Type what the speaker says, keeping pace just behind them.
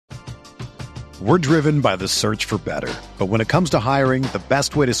We're driven by the search for better. But when it comes to hiring, the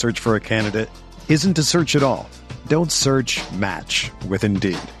best way to search for a candidate isn't to search at all. Don't search, match with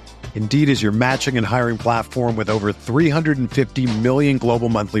Indeed. Indeed is your matching and hiring platform with over 350 million global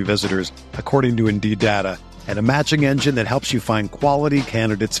monthly visitors, according to Indeed data, and a matching engine that helps you find quality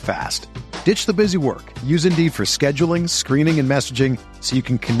candidates fast. Ditch the busy work. Use Indeed for scheduling, screening, and messaging so you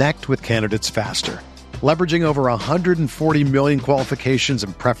can connect with candidates faster. Leveraging over 140 million qualifications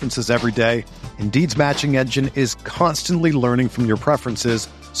and preferences every day, Indeed's matching engine is constantly learning from your preferences,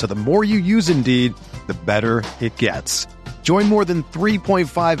 so the more you use Indeed, the better it gets. Join more than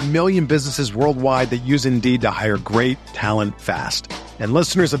 3.5 million businesses worldwide that use Indeed to hire great talent fast. And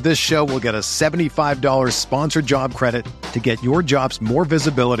listeners of this show will get a $75 sponsored job credit to get your jobs more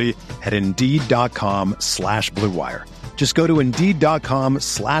visibility at Indeed.com/Blue Wire. Just go to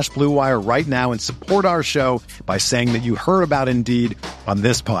Indeed.com/Blue Wire right now and support our show by saying that you heard about Indeed on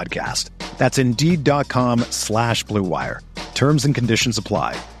this podcast. That's Indeed.com/Blue Wire. Terms and conditions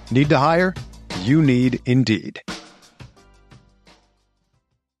apply. Need to hire? You need Indeed. He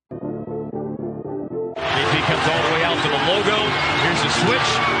comes all the way out to the logo. Here's the switch.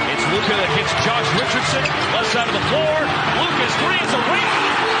 It's Luka that hits Josh Richardson. Left side of the floor. Luka's three is a ring.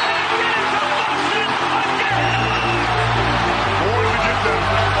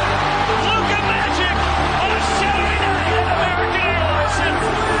 Luka Magic on a Saturday night at American Airlines.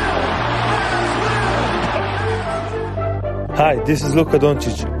 Hi, this is Luka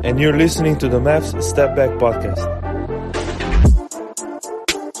Doncic, and you're listening to the Mavs Step Back Podcast.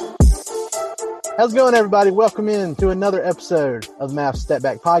 How's it going, everybody? Welcome in to another episode of Mavs Step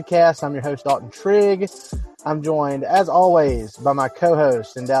Back Podcast. I'm your host, Dalton Trigg. I'm joined, as always, by my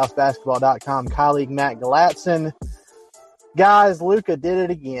co-host and DallasBasketball.com colleague, Matt Galatson. Guys, Luka did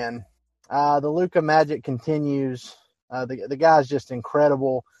it again. The Luka magic continues. The guy's just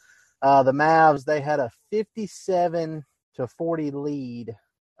incredible. The Mavs, they had a 57-40 lead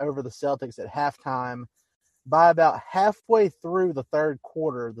over the Celtics at halftime. By about halfway through the third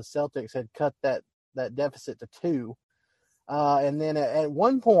quarter, the Celtics had cut that deficit to 2. And then at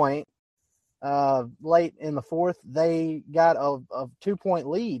one point, late in the fourth, they got a 2-point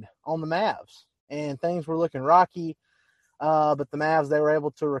lead on the Mavs. And things were looking rocky. But the Mavs, they were able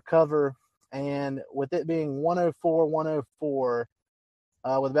to recover. And with it being 104,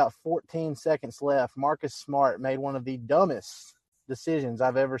 with about 14 seconds left, Marcus Smart made one of the dumbest decisions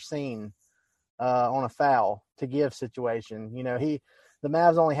I've ever seen on a foul to give situation. You know, the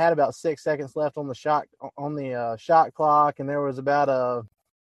Mavs only had about 6 seconds left on the shot clock, and there was about a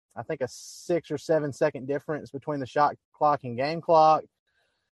 6 or 7 second difference between the shot clock and game clock.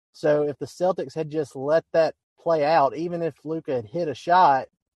 So if the Celtics had just let that play out, even if Luka had hit a shot,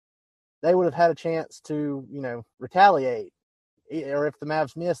 they would have had a chance to, retaliate. Or if the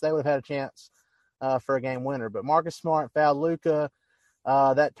Mavs missed, they would have had a chance for a game winner. But Marcus Smart fouled Luka.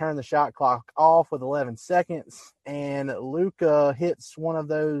 That turned the shot clock off with 11 seconds, and Luka hits one of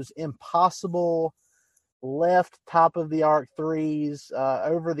those impossible left top of the arc threes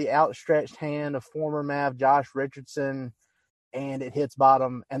over the outstretched hand of former Mav Josh Richardson, and it hits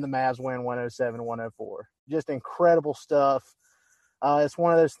bottom, and the Mavs win 107-104. Just incredible stuff. It's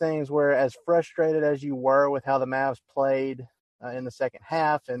one of those things where, as frustrated as you were with how the Mavs played in the second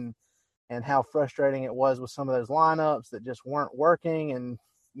half and how frustrating it was with some of those lineups that just weren't working. And,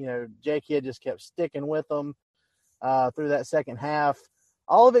 J Kidd just kept sticking with them through that second half.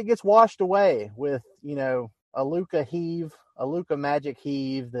 All of it gets washed away with, a Luka magic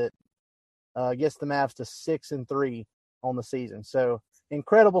heave that gets the Mavs to 6-3 on the season. So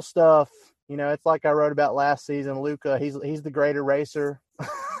incredible stuff. It's like I wrote about last season, Luka, he's the great eraser.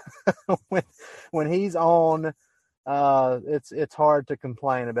 when he's on, it's hard to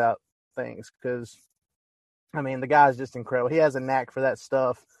complain about things because, the guy's just incredible. He has a knack for that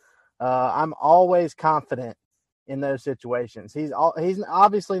stuff. I'm always confident in those situations. He's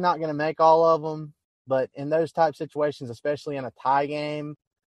obviously not going to make all of them, but in those type situations, especially in a tie game,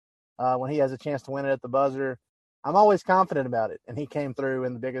 when he has a chance to win it at the buzzer, I'm always confident about it. And he came through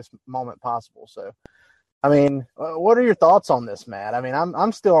in the biggest moment possible. So, what are your thoughts on this, Matt?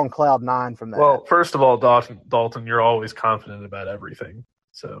 I'm still on cloud 9 from that. Well, first of all, Dalton, you're always confident about everything.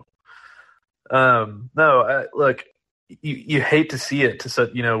 So, look, you hate to see it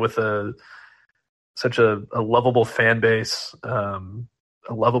with such a lovable fan base, a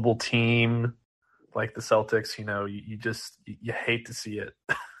lovable team like the Celtics. You hate to see it.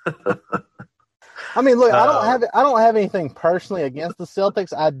 Look, I don't have anything personally against the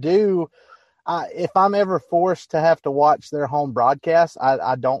Celtics. I do. If I'm ever forced to have to watch their home broadcast,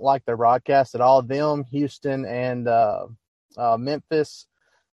 I don't like their broadcast at all. Them, Houston, and Memphis.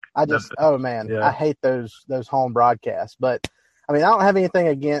 I just, Nothing. oh man, Yeah. I hate those home broadcasts. But I mean, I don't have anything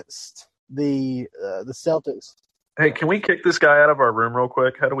against the Celtics. Hey, can we kick this guy out of our room real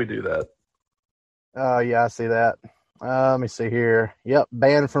quick? How do we do that? Yeah, I see that. Let me see here. Yep,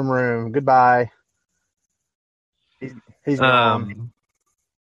 banned from room. Goodbye. He's gone.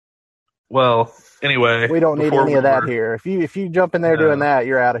 Well, anyway, We don't need any of that here. here. If you jump in there doing that,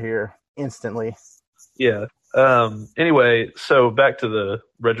 you're out of here instantly. Yeah. Anyway, so back to the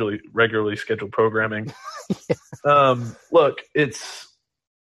regularly scheduled programming. Look, it's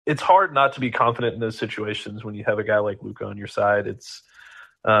hard not to be confident in those situations when you have a guy like Luka on your side. It's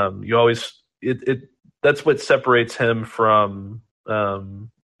you always that's what separates him from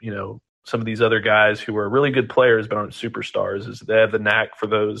some of these other guys who are really good players but aren't superstars. Is they have the knack for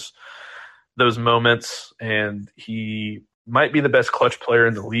those moments, and he might be the best clutch player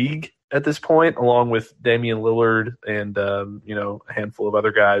in the league at this point, along with Damian Lillard and a handful of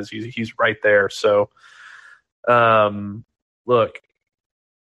other guys. He's right there. So, look,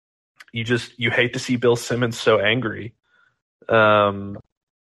 you hate to see Bill Simmons so angry.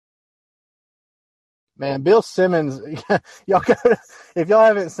 Man, Bill Simmons, y'all go, if y'all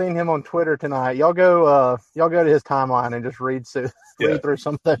haven't seen him on Twitter tonight, y'all go to his timeline and just read through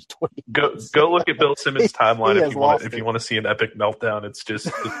some of those tweets. Go look at Bill Simmons' timeline if you want to see an epic meltdown. It's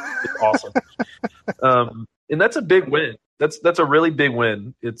awesome. And that's a big win. That's a really big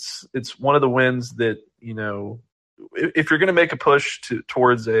win. It's one of the wins that, if you're going to make a push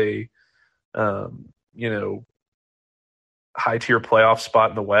towards a high tier playoff spot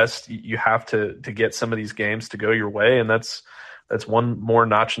in the West, you have to get some of these games to go your way, and that's one more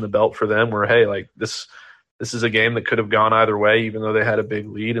notch in the belt for them. Where hey, like this is a game that could have gone either way, even though they had a big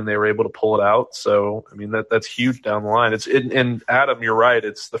lead and they were able to pull it out. So I mean that's huge down the line. And Adam, you're right.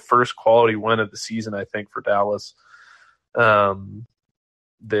 It's the first quality win of the season, I think, for Dallas.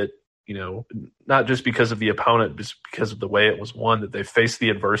 That not just because of the opponent, just because of the way it was won, that they faced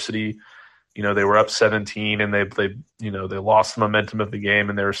the adversity. They were up 17 and they lost the momentum of the game,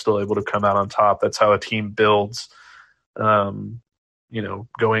 and they were still able to come out on top. That's how a team builds, going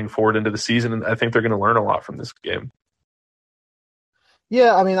forward into the season. And I think they're going to learn a lot from this game.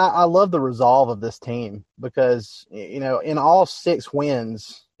 Yeah, I mean, I love the resolve of this team because, in all 6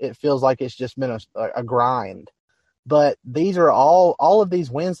 wins, it feels like it's just been a grind. But these are all of these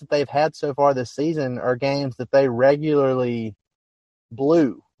wins that they've had so far this season are games that they regularly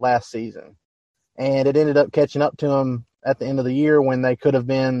blew last season. And it ended up catching up to them at the end of the year when they could have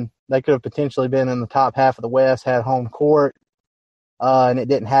potentially been in the top half of the West, had home court, and it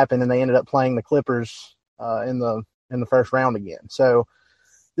didn't happen, and they ended up playing the Clippers in the first round again. So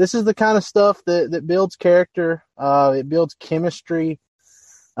this is the kind of stuff that builds character. It builds chemistry.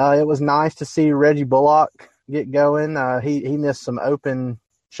 It was nice to see Reggie Bullock get going. He missed some open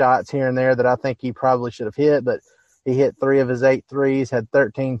shots here and there that I think he probably should have hit, but he hit 3 of his 8 threes, had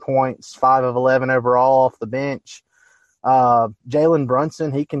 13 points, 5 of 11 overall off the bench. Jalen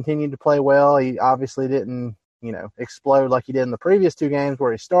Brunson, he continued to play well. He obviously didn't, explode like he did in the previous 2 games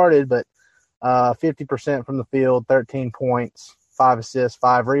where he started, but 50% from the field, 13 points, 5 assists,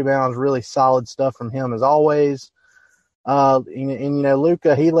 5 rebounds, really solid stuff from him as always.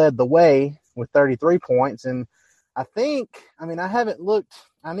 Luka, he led the way with 33 points, and I haven't looked.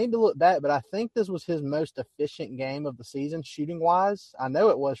 I need to look back, but I think this was his most efficient game of the season shooting-wise. I know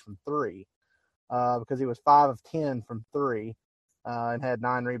it was from 3 because he was 5 of 10 from 3 and had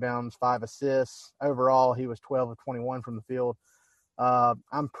 9 rebounds, 5 assists. Overall, he was 12 of 21 from the field.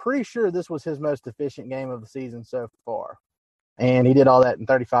 I'm pretty sure this was his most efficient game of the season so far, and he did all that in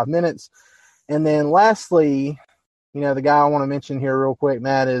 35 minutes. And then lastly, the guy I want to mention here real quick,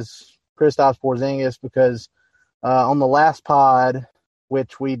 Matt, is Kristaps Porzingis, because on the last pod,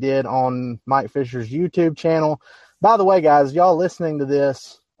 which we did on Mike Fisher's YouTube channel. By the way, guys, y'all listening to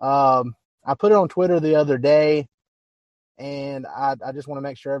this, I put it on Twitter the other day, and I just want to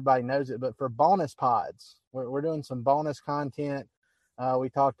make sure everybody knows it. But for bonus pods, we're doing some bonus content. We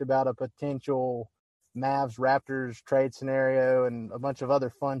talked about a potential Mavs-Raptors trade scenario and a bunch of other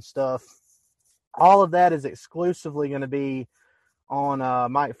fun stuff. All of that is exclusively going to be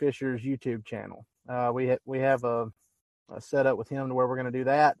on Mike Fisher's YouTube channel. We have a set up with him to where we're going to do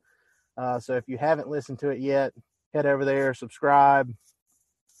that. So if you haven't listened to it yet, head over there, subscribe,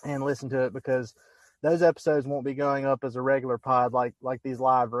 and listen to it, because those episodes won't be going up as a regular pod like these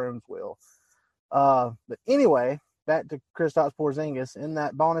live rooms will. But anyway, back to Kristaps Porzingis. In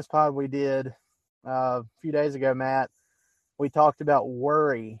that bonus pod we did a few days ago, Matt, we talked about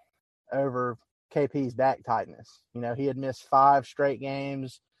worry over KP's back tightness. He had missed 5 straight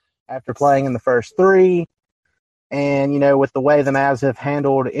games after playing in the first 3. And, with the way the Mavs have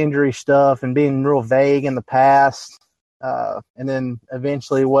handled injury stuff and being real vague in the past, and then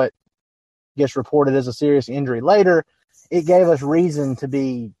eventually what gets reported as a serious injury later, it gave us reason to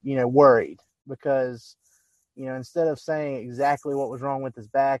be, worried because, instead of saying exactly what was wrong with his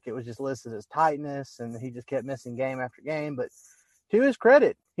back, it was just listed as tightness, and he just kept missing game after game. But to his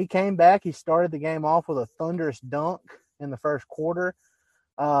credit, he came back. He started the game off with a thunderous dunk in the first quarter.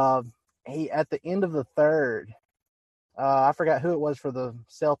 He at the end of the third, I forgot who it was for the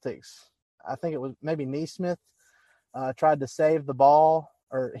Celtics. I think it was maybe Neesmith, tried to save the ball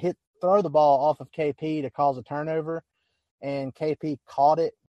or throw the ball off of KP to cause a turnover, and KP caught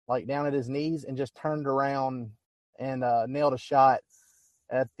it like down at his knees and just turned around and nailed a shot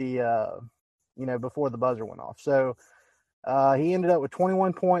at the before the buzzer went off. So he ended up with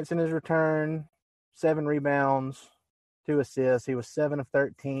 21 points in his return, 7 rebounds, 2 assists. He was 7 of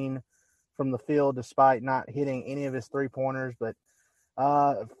 13 from the field despite not hitting any of his 3-pointers. But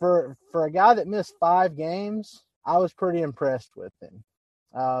for a guy that missed 5 games, I was pretty impressed with him.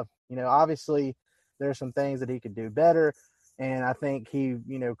 Obviously there's some things that he could do better, and I think he,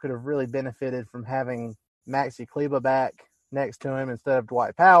 could have really benefited from having Maxi Kleber back next to him instead of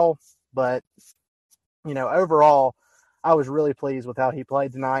Dwight Powell. But, overall, I was really pleased with how he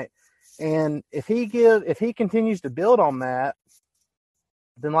played tonight. And if he continues to build on that,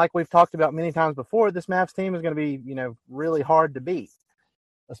 then like we've talked about many times before, this Mavs team is going to be, really hard to beat,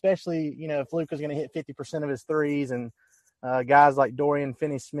 especially, if Luka's going to hit 50% of his threes, and guys like Dorian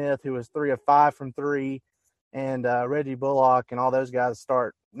Finney-Smith, who was 3 of 5 from 3, and Reggie Bullock and all those guys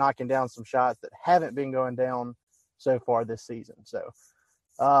start knocking down some shots that haven't been going down so far this season. So,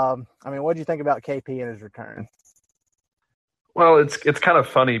 what do you think about KP and his return? Well, it's kind of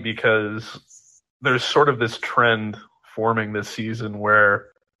funny because there's sort of this trend forming this season where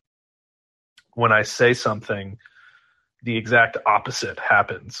when I say something, the exact opposite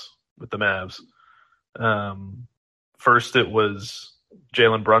happens with the Mavs. First, it was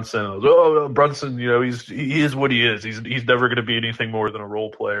Jalen Brunson. It was, Brunson, he is what he is. He's never going to be anything more than a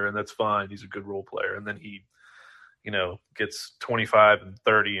role player, and that's fine. He's a good role player. And then he, gets 25 and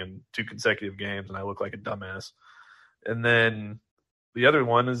 30 in 2 consecutive games, and I look like a dumbass. And then the other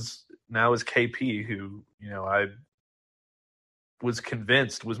one is KP, who, I was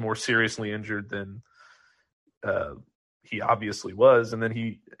convinced was more seriously injured than he obviously was. And then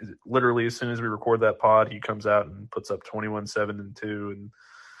he literally, as soon as we record that pod, he comes out and puts up 21, 7, and 2 and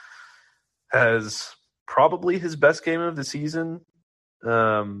has probably his best game of the season.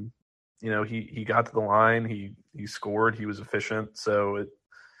 He got to the line, he scored, he was efficient. So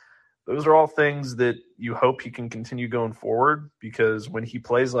those are all things that you hope he can continue going forward, because when he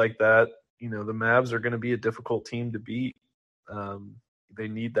plays like that, the Mavs are going to be a difficult team to beat. They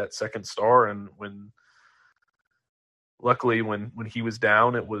need that second star, and luckily when he was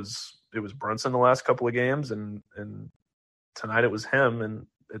down, it was Brunson the last couple of games, and tonight it was him, and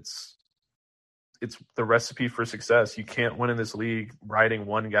it's the recipe for success. You can't win in this league riding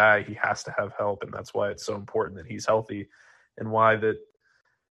one guy. He has to have help, and that's why it's so important that he's healthy, and why that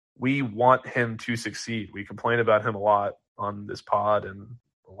we want him to succeed. We complain about him a lot on this pod, and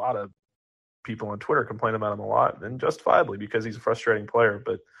a lot of people on Twitter complain about him a lot, and justifiably, because he's a frustrating player.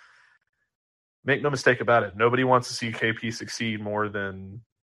 But make no mistake about it, nobody wants to see KP succeed more than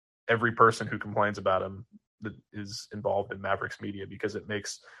every person who complains about him that is involved in Mavericks media, because it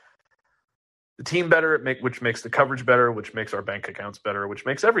makes the team better, which makes the coverage better, which makes our bank accounts better, which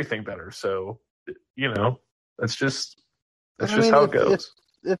makes everything better. So, that's just how it goes.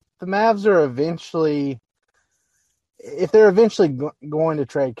 If the Mavs are eventually going to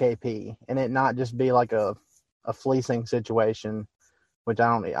trade KP, and it not just be like a fleecing situation, which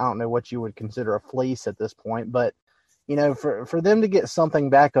I don't know what you would consider a fleece at this point, but for them to get something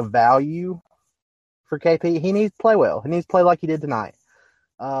back of value for KP, he needs to play well. He needs to play like he did tonight.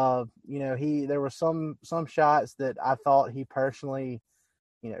 There were some shots that I thought he personally,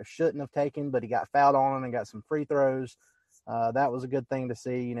 shouldn't have taken, but he got fouled on and got some free throws. That was a good thing to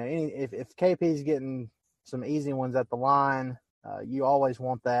see. If KP's getting some easy ones at the line, you always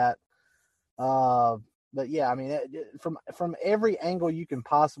want that. But yeah, from every angle you can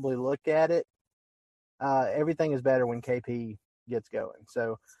possibly look at it, everything is better when KP gets going.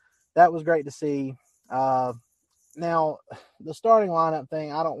 So that was great to see. Now the starting lineup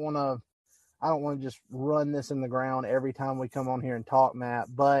thing, I don't want to just run this in the ground every time we come on here and talk, Matt,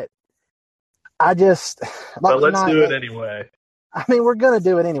 but I just but let's do it anyway. We're going to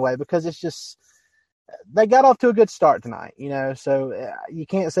do it anyway, because it's just, they got off to a good start tonight, so you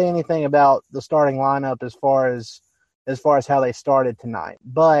can't say anything about the starting lineup as far as how they started tonight.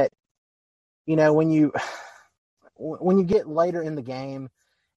 But, when when you get later in the game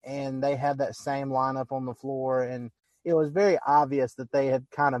and they have that same lineup on the floor, and it was very obvious that they had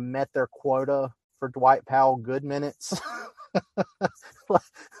kind of met their quota for Dwight Powell good minutes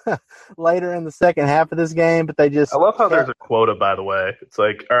later in the second half of this game, but they just... I love how there's a quota, by the way. It's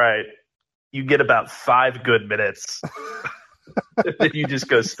like, all right, you get about 5 good minutes, and then you just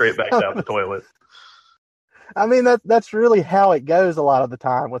go straight back down the toilet. I mean, that's really how it goes a lot of the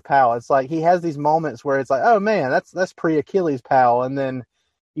time with Powell. It's like he has these moments where it's like, oh, man, that's pre-Achilles Powell, and then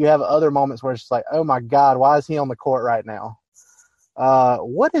you have other moments where it's just like, oh, my God, why is he on the court right now?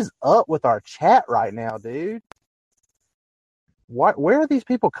 What is up with our chat right now, dude? Where are these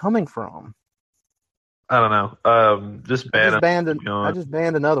people coming from? I don't know. I just banned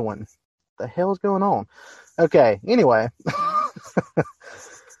another one. What the hell is going on? Okay, anyway.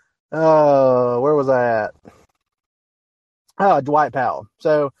 Where was I at? Dwight Powell.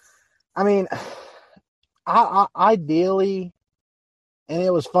 So, I mean, I ideally, and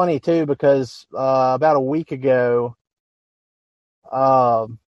it was funny too because about a week ago,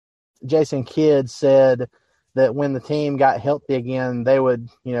 Jason Kidd said that when the team got healthy again, they would,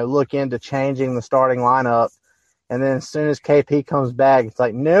 look into changing the starting lineup. And then as soon as KP comes back, it's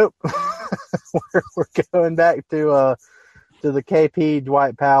like, nope, we're going back to the KP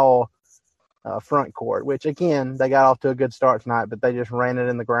Dwight Powell front court, which again, they got off to a good start tonight, but they just ran it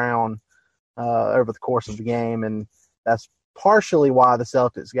in the ground over the course of the game. And that's partially why the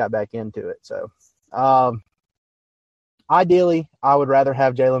Celtics got back into it. So, ideally, I would rather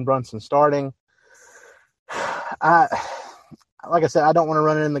have Jalen Brunson starting. Like I said, I don't want to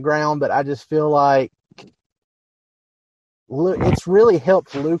run it in the ground, but I just feel like it's really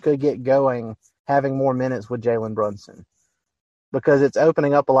helped Luka get going having more minutes with Jalen Brunson because it's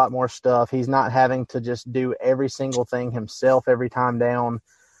opening up a lot more stuff. He's not having to just do every single thing himself every time down.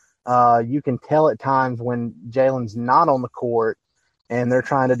 You can tell at times when Jalen's not on the court and they're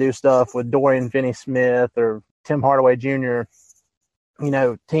trying to do stuff with Dorian Finney-Smith or Tim Hardaway Jr.,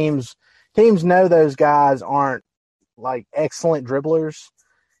 teams know those guys aren't like excellent dribblers,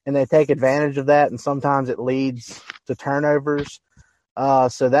 and they take advantage of that, and sometimes it leads to turnovers.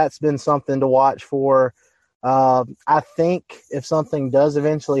 So that's been something to watch for. I think if something does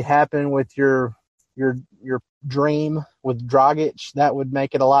eventually happen with your dream with Dragic, that would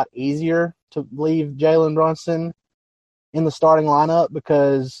make it a lot easier to leave Jalen Brunson in the starting lineup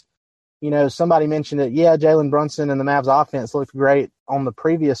because, somebody mentioned that, Jalen Brunson and the Mavs offense looked great on the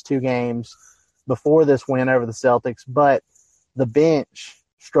previous 2 games before this win over the Celtics, but the bench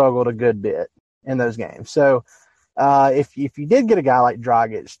struggled a good bit in those games. So if you did get a guy like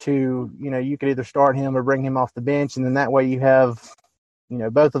Dragic you could either start him or bring him off the bench, and then that way you have,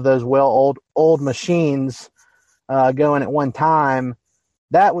 both of those old machines going at one time.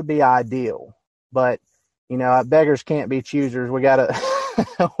 That would be ideal. But, beggars can't be choosers.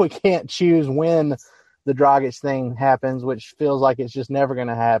 We can't choose when the Dragic thing happens, which feels like it's just never going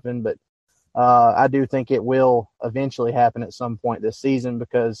to happen. But I do think it will eventually happen at some point this season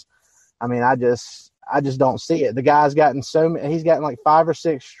because, I just don't see it. The guy's gotten he's gotten like 5 or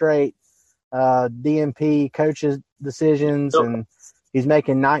 6 straight DNP coaches decisions, and he's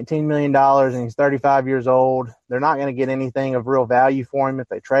making $19 million, and he's 35 years old. They're not going to get anything of real value for him if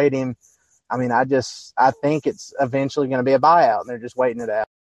they trade him. I think it's eventually going to be a buyout, and they're just waiting it out.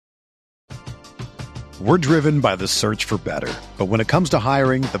 We're driven by the search for better. But when it comes to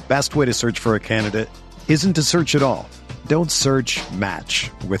hiring, the best way to search for a candidate isn't to search at all. Don't search, match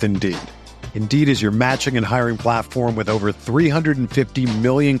with Indeed. Indeed is your matching and hiring platform with over 350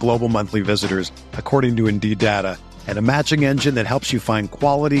 million global monthly visitors, according to Indeed data, and a matching engine that helps you find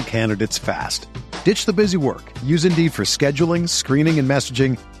quality candidates fast. Ditch the busy work. Use Indeed for scheduling, screening, and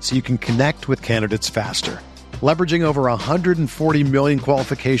messaging so you can connect with candidates faster. Leveraging over 140 million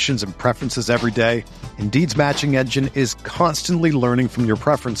qualifications and preferences every day, Indeed's matching engine is constantly learning from your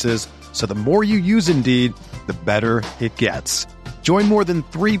preferences, so the more you use Indeed, the better it gets. Join more than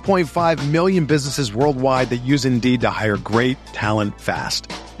 3.5 million businesses worldwide that use Indeed to hire great talent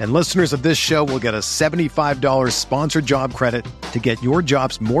fast. And listeners of this show will get a $75 sponsored job credit to get your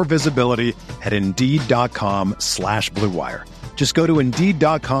jobs more visibility at Indeed.com/Blue Wire. Just go to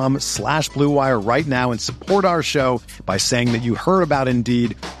Indeed.com/Blue Wire right now and support our show by saying that you heard about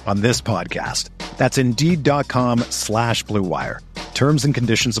Indeed on this podcast. That's Indeed.com/Blue Wire. Terms and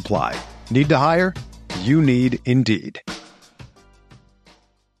conditions apply. Need to hire? You need Indeed.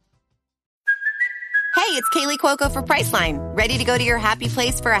 Hey, it's Kaylee Cuoco for Priceline. Ready to go to your happy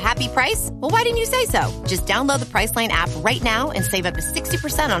place for a happy price? Well, why didn't you say so? Just download the Priceline app right now and save up to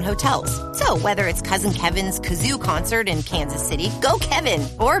 60% on hotels. So whether it's Cousin Kevin's Kazoo Concert in Kansas City, go Kevin,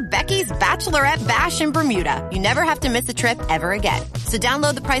 or Becky's Bachelorette Bash in Bermuda, you never have to miss a trip ever again. So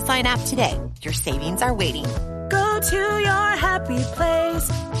download the Priceline app today. Your savings are waiting. Go to your happy place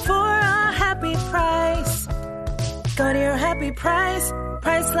for a happy price. Go to your happy price,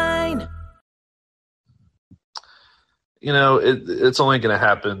 Priceline. You know, it's only going to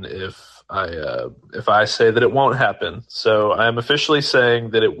happen if I say that it won't happen. So I'm officially saying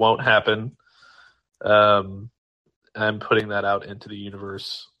that it won't happen. I'm putting that out into the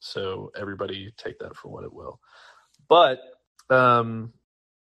universe, so everybody take that for what it will. But, you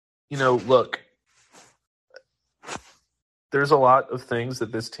know, look, there's a lot of things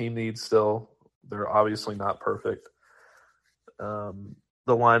that this team needs still. They're obviously not perfect. The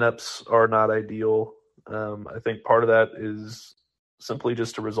lineups are not ideal. I think part of that is simply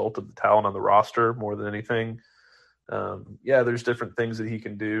just a result of the talent on the roster more than anything. Yeah, there's different things that he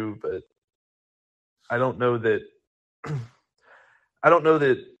can do, but I don't know that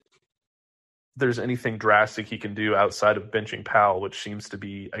there's anything drastic he can do outside of benching Powell, which seems to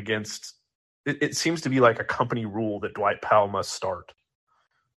be against it seems to be like a company rule that Dwight Powell must start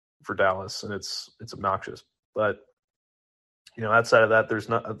for Dallas, and it's obnoxious. But you know, outside of that, there's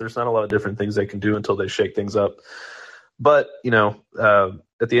not a lot of different things they can do until they shake things up. But you know,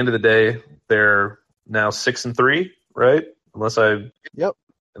 at the end of the day, they're now 6-3, right? Unless I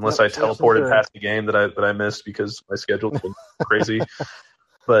teleported past the game that I missed because my schedule's been crazy.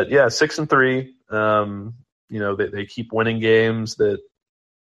 But yeah, 6-3. You know, they keep winning games that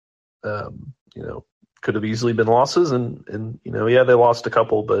you know, could have easily been losses, and you know, yeah, they lost a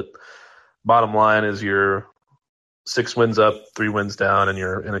couple, but bottom line is you're 6 wins up, 3 wins down, and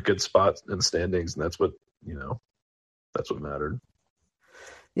you're in a good spot in the standings, and that's what mattered.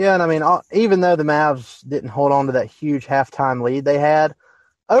 Yeah, and I mean, even though the Mavs didn't hold on to that huge halftime lead they had,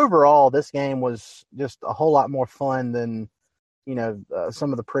 overall, this game was just a whole lot more fun than, you know,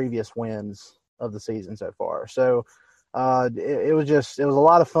 some of the previous wins of the season so far. So it was a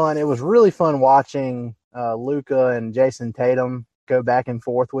lot of fun. It was really fun watching Luka and Jason Tatum go back and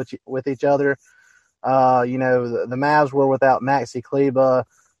forth with each other. You know, the Mavs were without Maxi Kleber.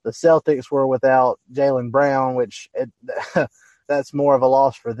 The Celtics were without Jaylen Brown, which that's more of a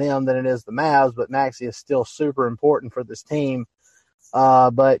loss for them than it is the Mavs, but Maxi is still super important for this team.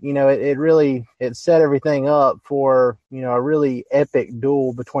 But, you know, it set everything up for, you know, a really epic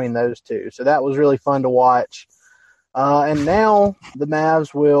duel between those two. So that was really fun to watch. And now the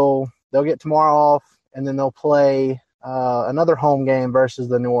Mavs they'll get tomorrow off, and then they'll play another home game versus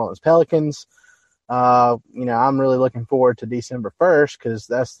the New Orleans Pelicans. You know, I'm really looking forward to December 1st because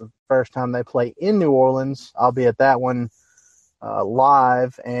that's the first time they play in New Orleans. I'll be at that one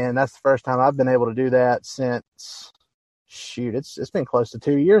live, and that's the first time I've been able to do that since, it's been close to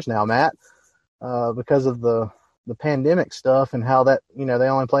 2 years now, Matt, because of the pandemic stuff and how that, you know, they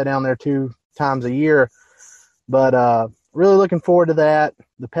only play down there 2 times a year. But really looking forward to that.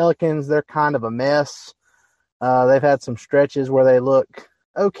 The Pelicans, they're kind of a mess. They've had some stretches where they look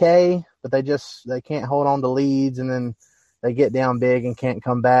okay, but they can't hold on to leads, and then they get down big and can't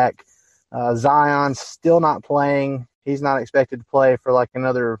come back. Zion's still not playing. He's not expected to play for like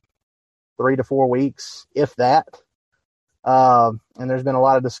another 3 to 4 weeks, if that. And there's been a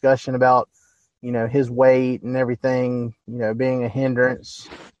lot of discussion about, you know, his weight and everything, you know, being a hindrance.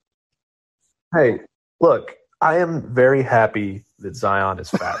 Hey, look, I am very happy that Zion is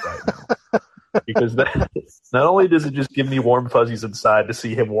fat right now. Because not only does it just give me warm fuzzies inside to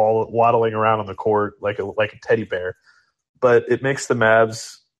see him waddling around on the court like a teddy bear, but it makes the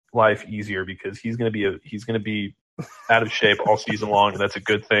Mavs' life easier because he's going to be out of shape all season long, and that's a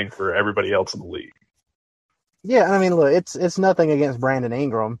good thing for everybody else in the league. Yeah, I mean, look, it's nothing against Brandon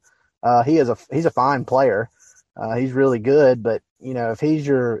Ingram. He's a fine player. He's really good, but you know, if he's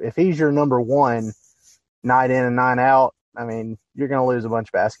your number one night in and night out, I mean, you're going to lose a bunch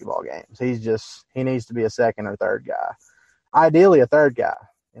of basketball games. He needs to be a second or third guy. Ideally a third guy,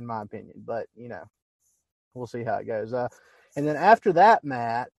 in my opinion. But, you know, we'll see how it goes. And then after that,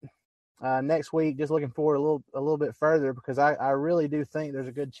 Matt, next week, just looking forward a little bit further because I really do think there's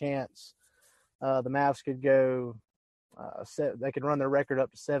a good chance the Mavs could go they could run their record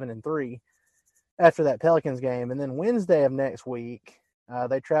up to 7-3 after that Pelicans game. And then Wednesday of next week,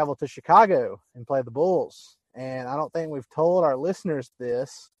 they travel to Chicago and play the Bulls. And I don't think we've told our listeners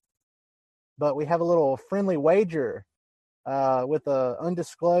this, but we have a little friendly wager with an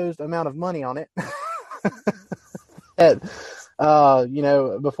undisclosed amount of money on it.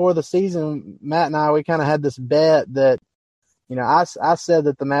 before the season, Matt and I, we kind of had this bet that, I said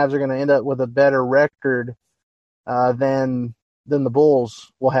that the Mavs are going to end up with a better record than the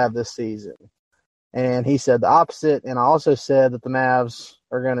Bulls will have this season. And he said the opposite. And I also said that the Mavs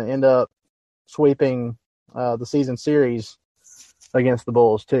are going to end up sweeping the season series against the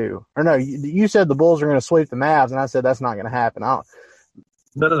Bulls too. Or no, you said the Bulls are going to sweep the Mavs, and I said that's not going to happen. No.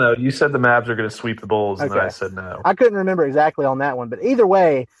 You said the Mavs are going to sweep the Bulls, and Okay. then I said no. I couldn't remember exactly on that one, but either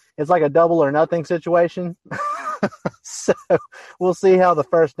way, it's like a double or nothing situation. So we'll see how the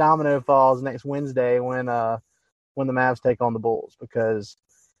first domino falls next Wednesday when the Mavs take on the Bulls. Because,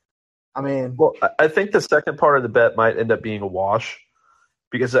 Well, I think the second part of the bet might end up being a wash.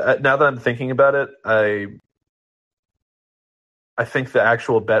 Because now that I'm thinking about it, I think the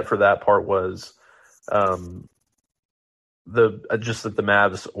actual bet for that part was just that the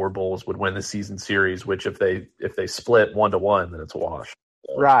Mavs or Bulls would win the season series, which if they split 1-1, then it's a wash.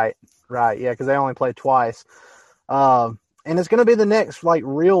 Right, yeah, because they only play twice, and it's going to be the next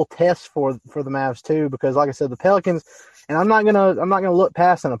real test for the Mavs too, because like I said, the Pelicans, and I'm not gonna look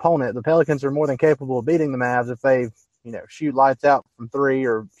past an opponent. The Pelicans are more than capable of beating the Mavs if they shoot lights out from three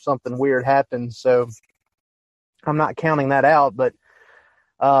or something weird happens. So I'm not counting that out, but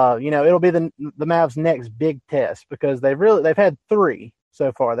it'll be the Mavs' next big test, because they've had three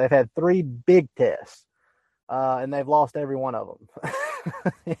so far. They've had three big tests, and they've lost every one of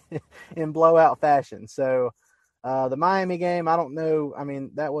them in blowout fashion. So the Miami game, I don't know.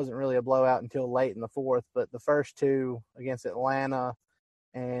 That wasn't really a blowout until late in the fourth, but the first two against Atlanta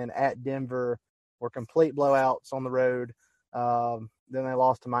and at Denver were complete blowouts on the road. Then they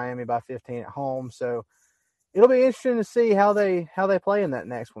lost to Miami by 15 at home. So it'll be interesting to see how they play in that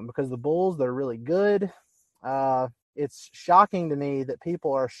next one, because the Bulls, they're really good. It's shocking to me that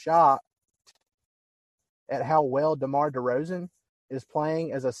people are shocked at how well DeMar DeRozan is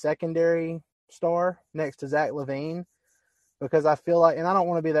playing as a secondary star next to Zach LaVine, because I feel like, and I don't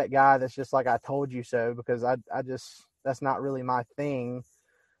want to be that guy that's just like, I told you so, because I just, that's not really my thing.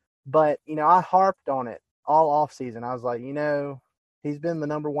 But, I harped on it all off season. I was like, he's been the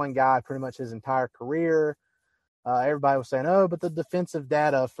number one guy pretty much his entire career. Everybody was saying, but the defensive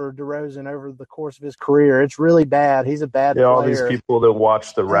data for DeRozan over the course of his career, it's really bad. He's a bad player. All these people that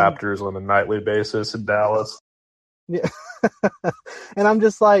watch the Raptors on a nightly basis in Dallas. Yeah. And I'm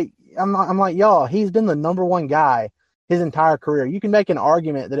just like, I'm like, y'all, he's been the number one guy his entire career. You can make an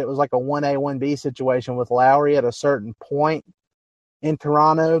argument that it was like a 1A, 1B situation with Lowry at a certain point in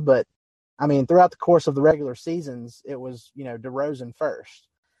Toronto, but throughout the course of the regular seasons, it was, DeRozan first.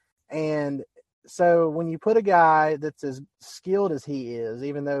 And so when you put a guy that's as skilled as he is,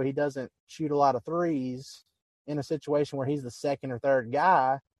 even though he doesn't shoot a lot of threes, in a situation where he's the second or third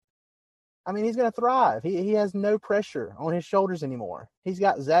guy, he's going to thrive. He has no pressure on his shoulders anymore. He's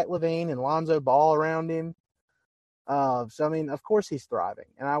got Zach LaVine and Lonzo Ball around him. Of course he's thriving.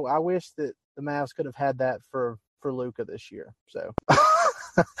 And I wish that the Mavs could have had that for Luka this year. So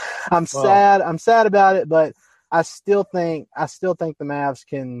I'm sad about it, but I still think the Mavs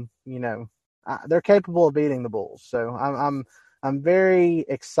can, they're capable of beating the Bulls. So I'm very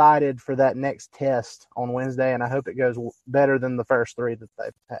excited for that next test on Wednesday, and I hope it goes better than the first three that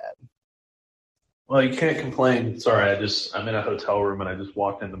they've had. Well, you can't complain. Sorry, I'm in a hotel room and I just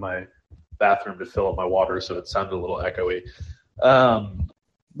walked into my bathroom to fill up my water, so it sounded a little echoey.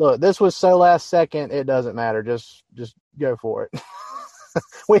 Look, this was so last second, it doesn't matter. Just go for it.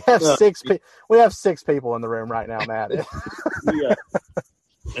 We have six people in the room right now, Matt. Yeah.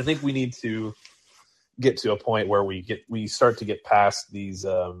 I think we need to get to a point where we start to get past these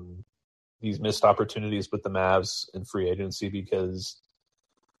missed opportunities with the Mavs in free agency, because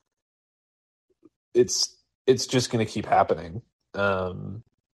it's just going to keep happening. And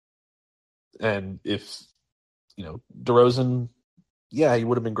if DeRozan, yeah, he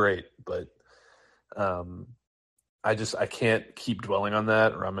would have been great, but I can't keep dwelling on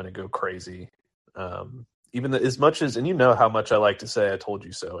that, or I'm going to go crazy. Even as much as, and how much I like to say I told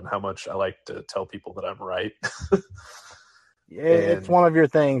you so, and how much I like to tell people that I'm right. Yeah, it's one of your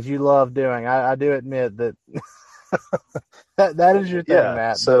things you love doing. I do admit that that is your thing,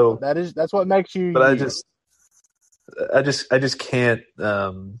 Matt. So that's what makes you. But I just can't.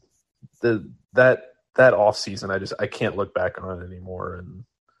 That off season, I can't look back on it anymore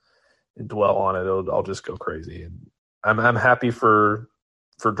and dwell on it. I'll just go crazy. And I'm happy for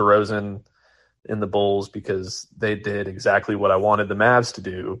DeRozan in the Bulls, because they did exactly what I wanted the Mavs to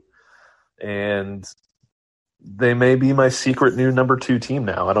do, and they may be my secret new number 2 team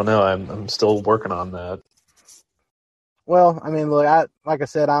now. I don't know. I'm still working on that. Well, look, like I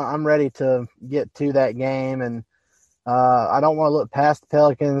said, I'm ready to get to that game, and I don't want to look past the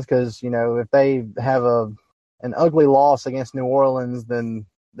Pelicans because, if they have an ugly loss against New Orleans, then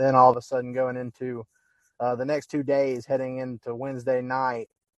all of a sudden going into the next 2 days, heading into Wednesday night,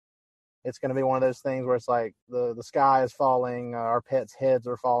 it's going to be one of those things where it's like the sky is falling, our pets' heads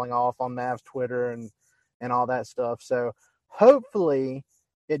are falling off on Mavs Twitter and all that stuff. So hopefully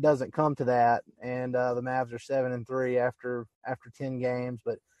it doesn't come to that, and the Mavs are 7-3 after 10 games.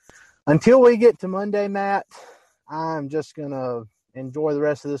 But until we get to Monday, Matt, I'm just going to enjoy the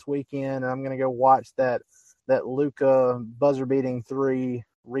rest of this weekend, and I'm going to go watch that Luka buzzer-beating 3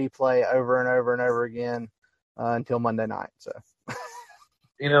 replay over and over and over again until Monday night. So,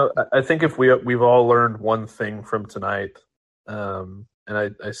 I think if we've all learned one thing from tonight, and I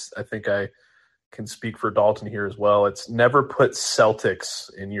think I can speak for Dalton here as well. It's never put Celtics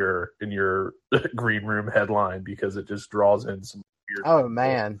in your green room headline because it just draws in some weird. Oh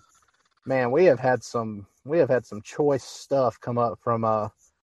man, we have had some choice stuff come up from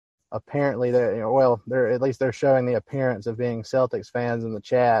apparently they're at least they're showing the appearance of being Celtics fans in the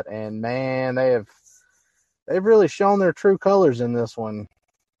chat, and man, they've really shown their true colors in this one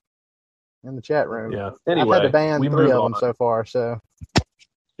in the chat room. Yeah. Anyway, I've had to ban 3 of them so far. So.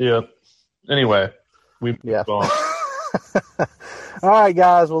 Yeah. Anyway, we move on. All right,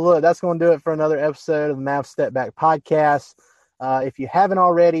 guys. Well, look, that's going to do it for another episode of the Mavs Step Back Podcast. If you haven't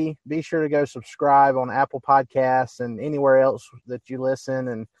already, be sure to go subscribe on Apple Podcasts and anywhere else that you listen.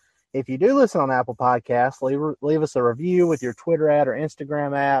 And if you do listen on Apple Podcasts, leave us a review with your Twitter @ or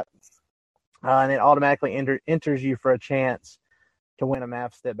Instagram @ and it automatically enters you for a chance to win a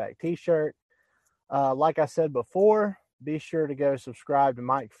Mavs Step Back t-shirt. Like I said before, be sure to go subscribe to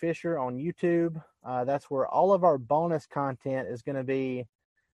Mike Fisher on YouTube. That's where all of our bonus content is going to be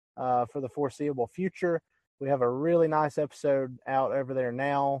for the foreseeable future. We have a really nice episode out over there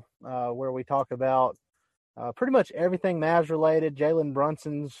now where we talk about pretty much everything Mavs related. Jalen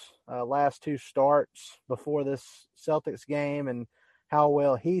Brunson's last 2 starts before this Celtics game and how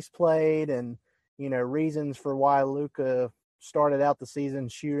well he's played, and reasons for why Luka started out the season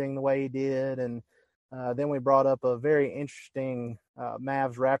shooting the way he did. And then we brought up a very interesting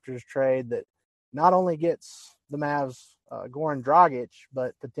Mavs-Raptors trade that not only gets the Mavs Goran Dragic,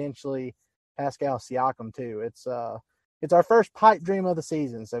 but potentially Pascal Siakam too. It's our first pipe dream of the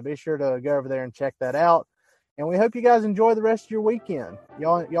season, so be sure to go over there and check that out. And we hope you guys enjoy the rest of your weekend.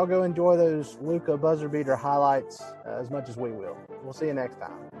 Y'all go enjoy those Luka buzzer beater highlights as much as we will. We'll see you next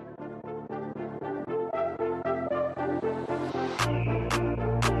time.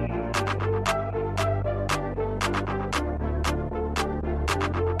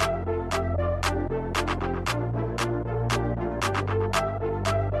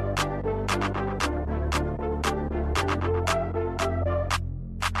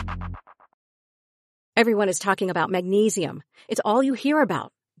 Everyone is talking about magnesium. It's all you hear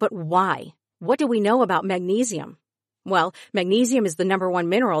about. But why? What do we know about magnesium? Well, magnesium is the #1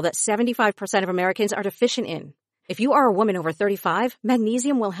 mineral that 75% of Americans are deficient in. If you are a woman over 35,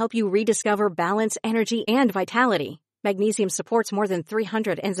 magnesium will help you rediscover balance, energy, and vitality. Magnesium supports more than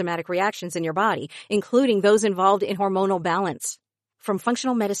 300 enzymatic reactions in your body, including those involved in hormonal balance. From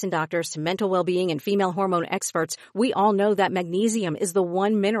functional medicine doctors to mental well-being and female hormone experts, we all know that magnesium is the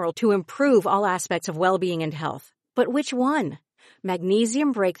one mineral to improve all aspects of well-being and health. But which one?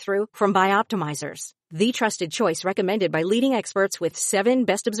 Magnesium Breakthrough from Bioptimizers, the trusted choice recommended by leading experts with 7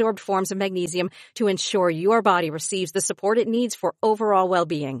 best-absorbed forms of magnesium to ensure your body receives the support it needs for overall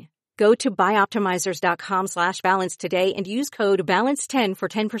well-being. Go to bioptimizers.com/balance today and use code BALANCE10 for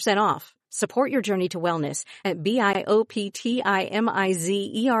 10% off. Support your journey to wellness at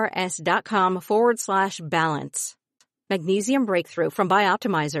bioptimizers.com/balance. Magnesium Breakthrough from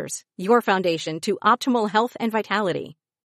Bioptimizers, your foundation to optimal health and vitality.